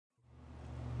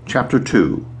Chapter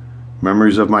 2.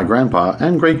 Memories of my grandpa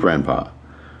and great-grandpa.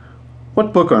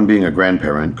 What book on being a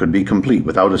grandparent could be complete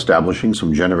without establishing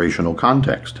some generational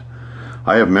context?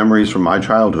 I have memories from my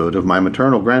childhood of my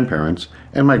maternal grandparents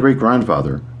and my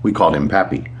great-grandfather. We called him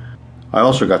Pappy. I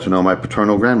also got to know my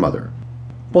paternal grandmother.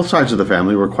 Both sides of the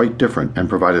family were quite different and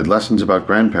provided lessons about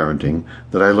grandparenting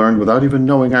that I learned without even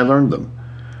knowing I learned them.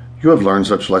 You have learned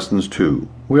such lessons too.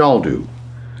 We all do.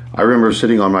 I remember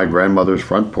sitting on my grandmother's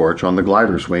front porch on the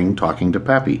glider swing talking to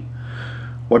Pappy.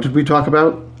 What did we talk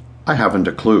about? I haven't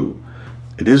a clue.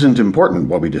 It isn't important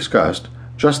what we discussed,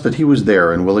 just that he was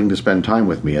there and willing to spend time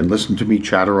with me and listen to me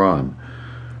chatter on.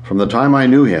 From the time I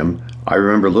knew him, I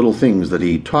remember little things that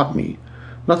he taught me.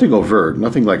 Nothing overt,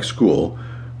 nothing like school,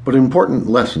 but important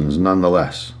lessons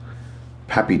nonetheless.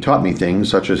 Pappy taught me things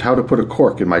such as how to put a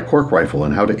cork in my cork rifle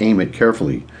and how to aim it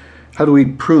carefully, how to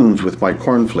eat prunes with my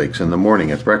cornflakes in the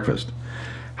morning at breakfast,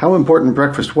 how important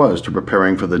breakfast was to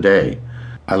preparing for the day.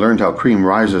 I learned how cream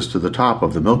rises to the top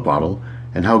of the milk bottle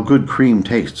and how good cream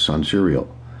tastes on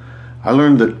cereal. I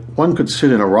learned that one could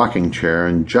sit in a rocking chair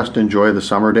and just enjoy the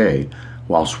summer day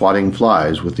while swatting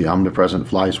flies with the omnipresent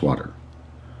fly swatter.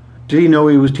 Did he know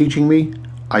he was teaching me?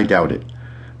 I doubt it.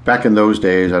 Back in those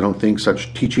days, I don't think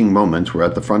such teaching moments were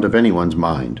at the front of anyone's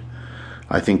mind.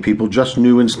 I think people just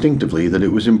knew instinctively that it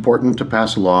was important to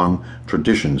pass along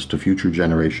traditions to future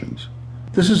generations.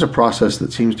 This is a process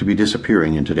that seems to be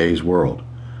disappearing in today's world.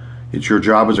 It's your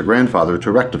job as a grandfather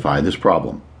to rectify this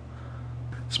problem.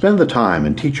 Spend the time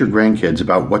and teach your grandkids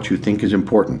about what you think is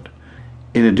important.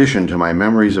 In addition to my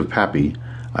memories of Pappy,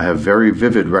 I have very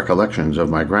vivid recollections of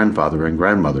my grandfather and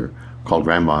grandmother, called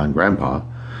Grandma and Grandpa.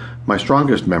 My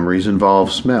strongest memories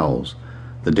involve smells,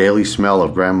 the daily smell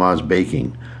of Grandma's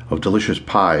baking, of delicious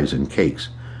pies and cakes.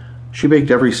 She baked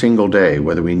every single day,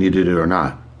 whether we needed it or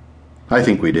not. I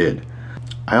think we did.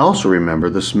 I also remember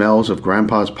the smells of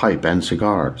Grandpa's pipe and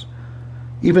cigars.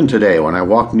 Even today, when I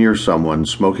walk near someone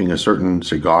smoking a certain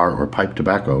cigar or pipe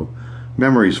tobacco,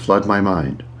 memories flood my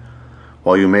mind.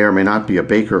 While you may or may not be a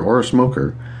baker or a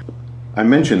smoker, I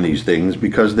mention these things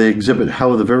because they exhibit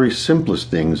how the very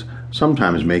simplest things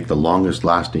sometimes make the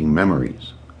longest-lasting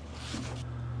memories.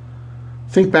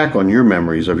 Think back on your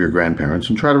memories of your grandparents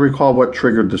and try to recall what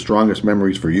triggered the strongest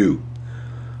memories for you.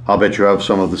 I'll bet you have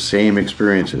some of the same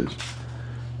experiences.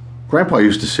 Grandpa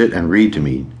used to sit and read to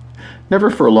me. Never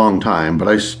for a long time, but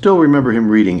I still remember him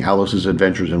reading Alice's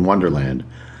Adventures in Wonderland,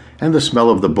 and the smell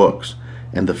of the books,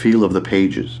 and the feel of the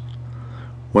pages.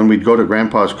 When we'd go to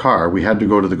Grandpa's car, we had to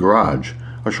go to the garage,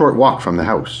 a short walk from the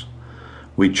house.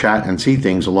 We'd chat and see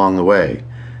things along the way.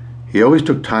 He always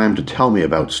took time to tell me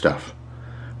about stuff.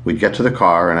 We'd get to the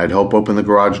car, and I'd help open the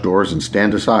garage doors and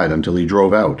stand aside until he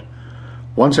drove out.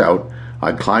 Once out,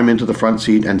 I'd climb into the front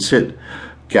seat and sit,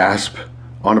 gasp,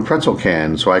 on a pretzel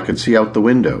can so I could see out the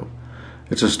window.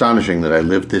 It's astonishing that I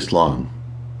lived this long.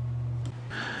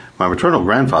 My maternal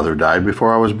grandfather died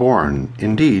before I was born.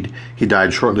 Indeed, he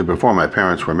died shortly before my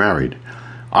parents were married.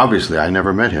 Obviously, I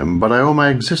never met him, but I owe my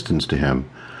existence to him.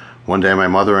 One day my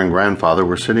mother and grandfather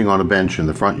were sitting on a bench in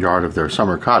the front yard of their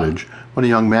summer cottage when a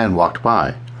young man walked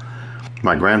by.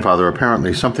 My grandfather,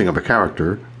 apparently something of a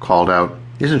character, called out,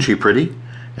 "Isn't she pretty?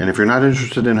 And if you're not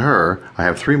interested in her, I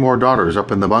have 3 more daughters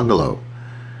up in the bungalow."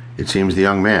 It seems the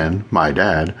young man, my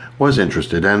dad, was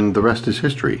interested, and the rest is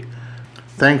history.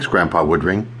 Thanks, Grandpa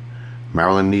Woodring.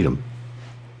 Marilyn Needham.